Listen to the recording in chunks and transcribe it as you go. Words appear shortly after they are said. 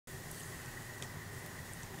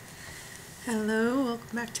Hello,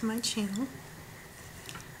 welcome back to my channel.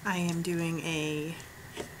 I am doing a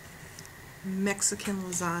Mexican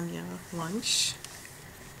lasagna lunch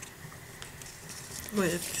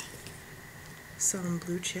with some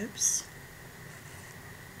blue chips.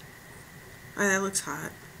 Oh, that looks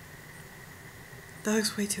hot. That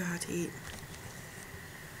looks way too hot to eat.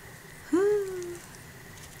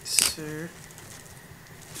 Sir.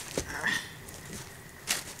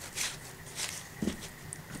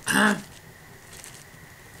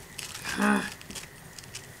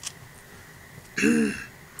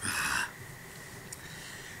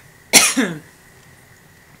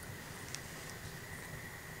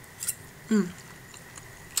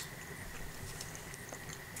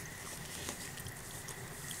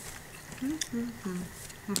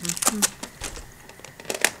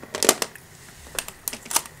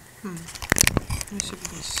 Let me see if you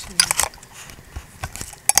can see.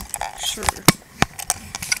 Sure.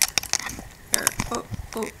 There. Oh,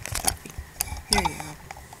 sorry. There you go.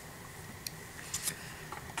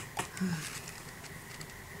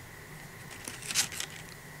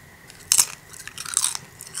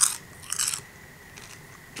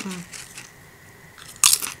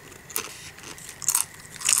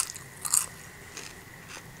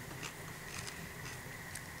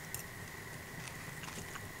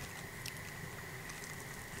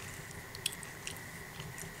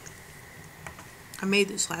 I made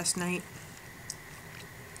this last night.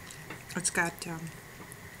 It's got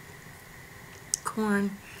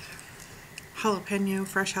corn, jalapeno,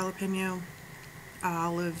 fresh jalapeno,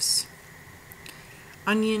 olives,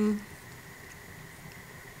 onion,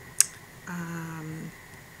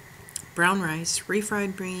 brown rice,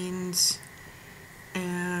 refried beans,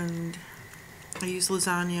 and I use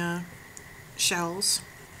lasagna shells.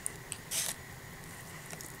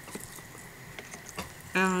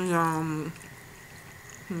 And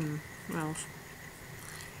what else?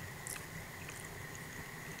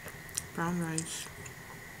 Brown rice.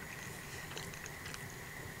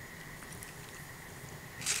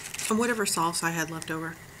 And whatever salsa I had left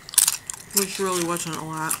over, which really wasn't a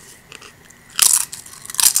lot.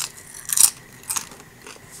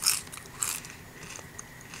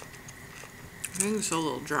 I think it's a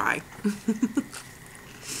little dry.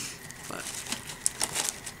 But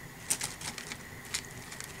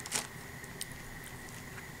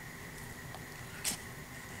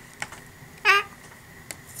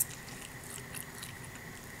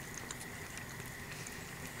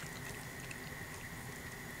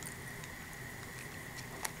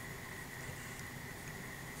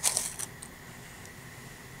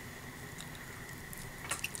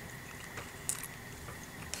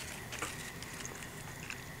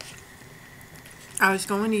I was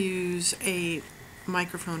going to use a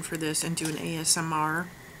microphone for this and do an ASMR,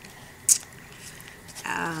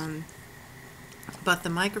 but the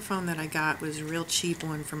microphone that I got was a real cheap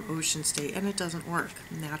one from Ocean State, and it doesn't work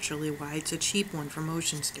naturally. Why it's a cheap one from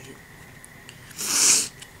Ocean State.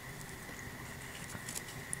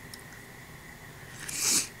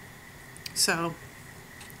 So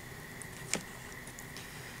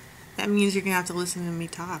that means you're gonna have to listen to me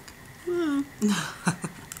talk.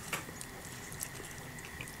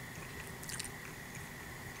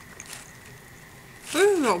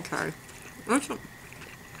 This is okay. That's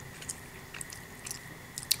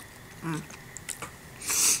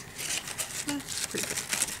pretty good.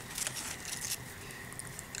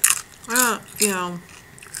 You know,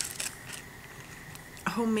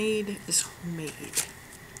 homemade is homemade.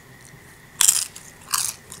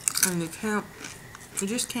 And you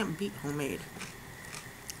just can't beat homemade.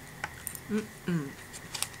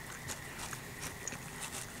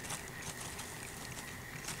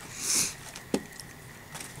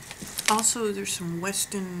 Also, there's some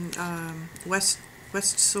Westsoy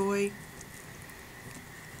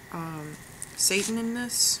Seitan in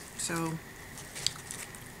this, so I'm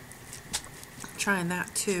trying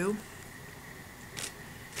that too.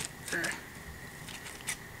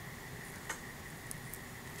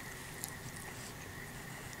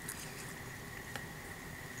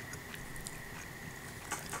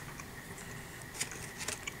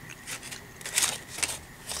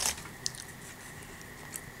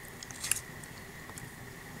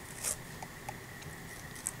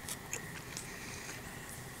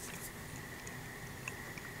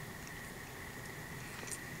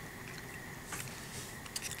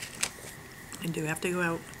 I do have to go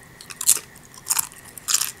out.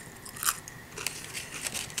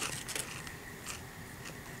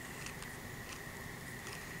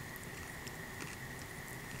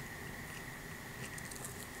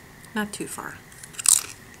 Not too far,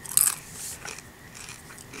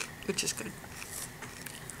 which is good.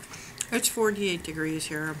 It's 48 degrees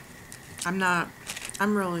here.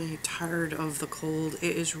 I'm really tired of the cold.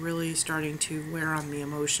 It is really starting to wear on me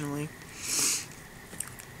emotionally.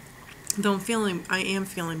 Though I am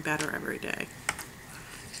feeling better every day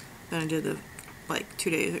than I did like 2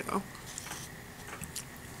 days ago.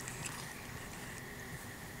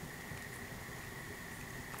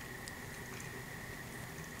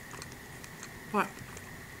 But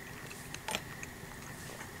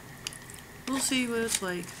we'll see what it's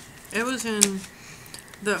like. It was in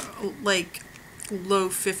the like low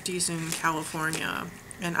 50s in California,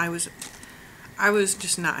 and I was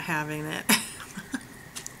just not having it.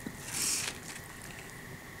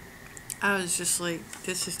 I was just like,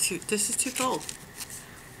 this is too cold.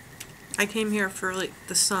 I came here for like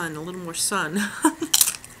the sun, a little more sun.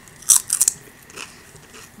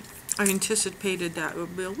 I anticipated that it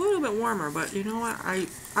would be a little bit warmer, but you know what? I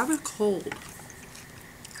was cold.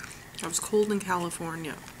 I was cold in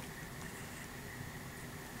California.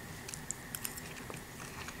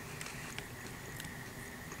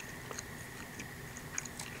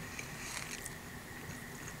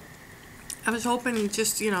 I was hoping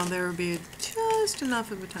just, there would be just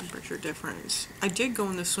enough of a temperature difference. I did go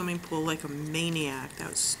in the swimming pool like a maniac. That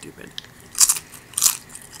was stupid.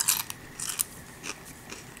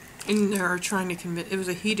 And they're trying to convince, it was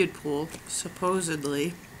a heated pool,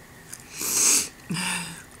 supposedly.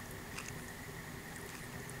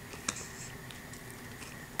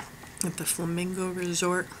 At the Flamingo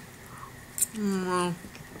Resort. Well,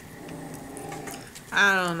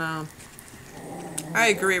 I don't know. I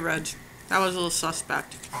agree, Reg. That was a little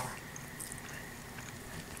suspect.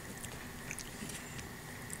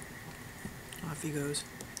 Off he goes.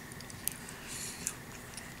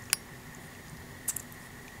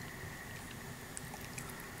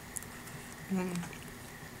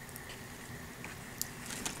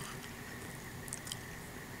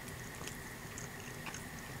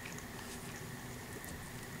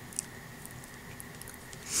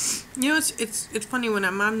 It's funny when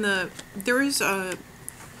I'm on there is a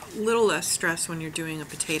little less stress when you're doing a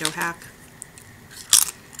potato hack.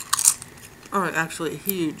 Or actually a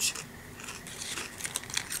huge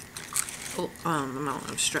amount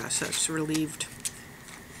of stress that's relieved.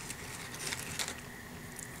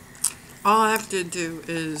 All I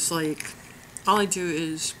do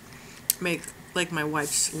is make like my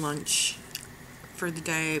wife's lunch for the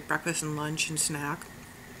day, breakfast and lunch and snack.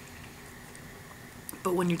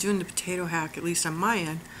 But when you're doing the potato hack, at least on my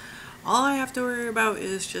end, all I have to worry about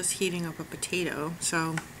is just heating up a potato.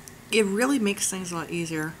 So it really makes things a lot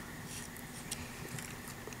easier.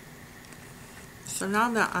 So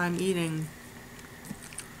now that I'm eating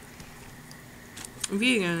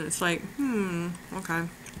vegan, it's like, okay.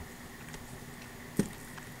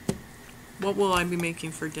 What will I be making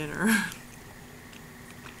for dinner?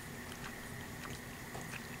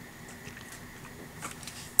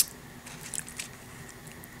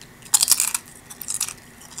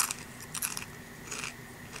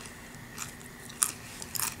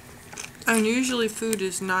 And usually food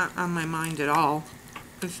is not on my mind at all.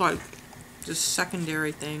 It's like just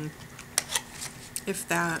secondary thing. If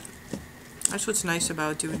that. That's what's nice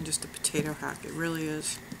about doing just a potato hack. It really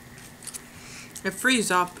is. It frees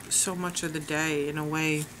up so much of the day in a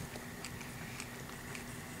way.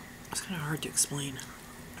 It's kind of hard to explain.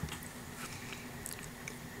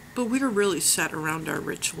 But we're really set around our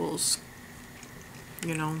rituals.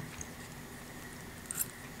 You know?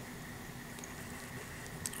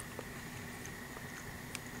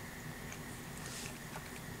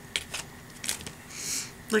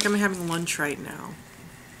 Like I'm having lunch right now.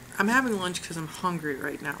 I'm having lunch because I'm hungry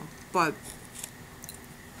right now. But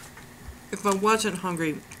if I wasn't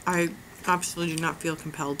hungry, I absolutely do not feel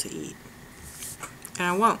compelled to eat. And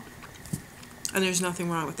I won't. And there's nothing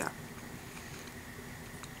wrong with that.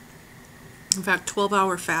 In fact,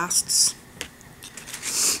 12-hour fasts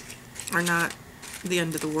are not the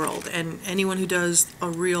end of the world. And anyone who does a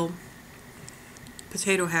real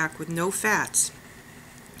potato hack with no fats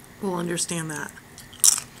will understand that.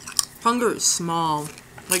 Hunger is small.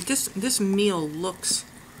 Like this meal looks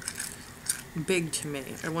big to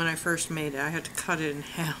me. And when I first made it, I had to cut it in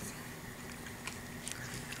half.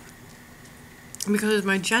 Because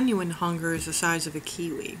my genuine hunger is the size of a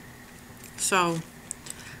kiwi. So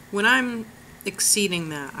when I'm exceeding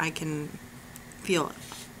that, I can feel it.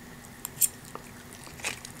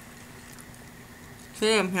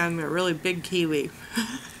 Today I'm having a really big kiwi.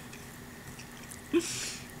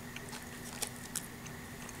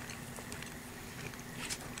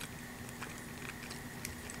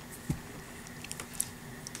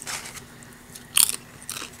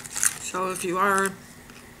 So if you are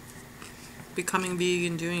becoming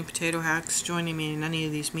vegan, doing potato hacks, joining me in any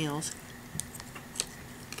of these meals.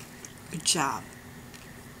 Good job.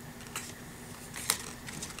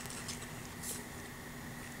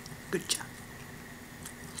 Good job.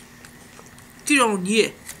 Good on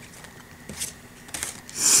you.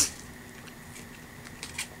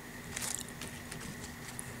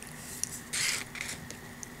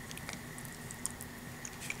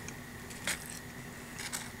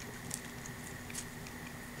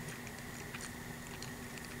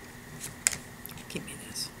 Give me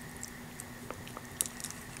this.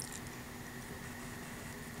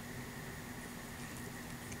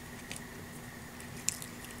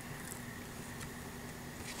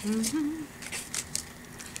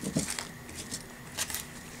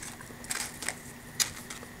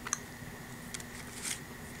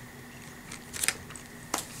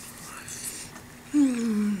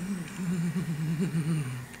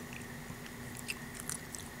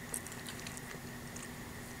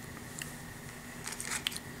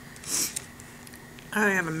 I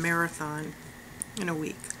have a marathon in a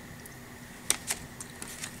week.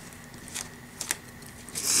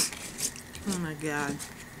 Oh my god.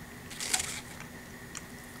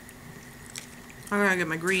 I gotta get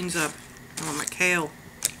my greens up. I want my kale.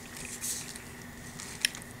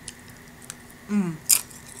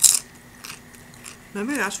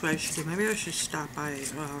 Maybe that's what I should do. Maybe I should stop by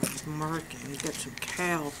Mark and get some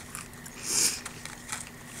kale.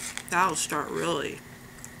 That'll start really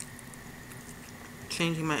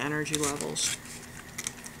changing my energy levels.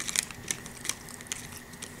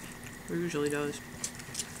 It usually does.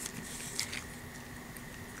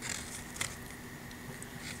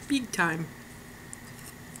 Big time.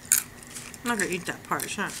 I'm not gonna eat that part.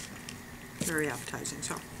 It's not very appetizing,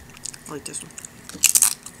 so I'll eat this one.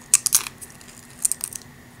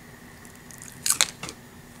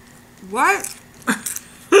 What?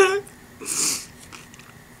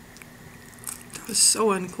 That was so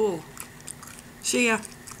uncool. See ya.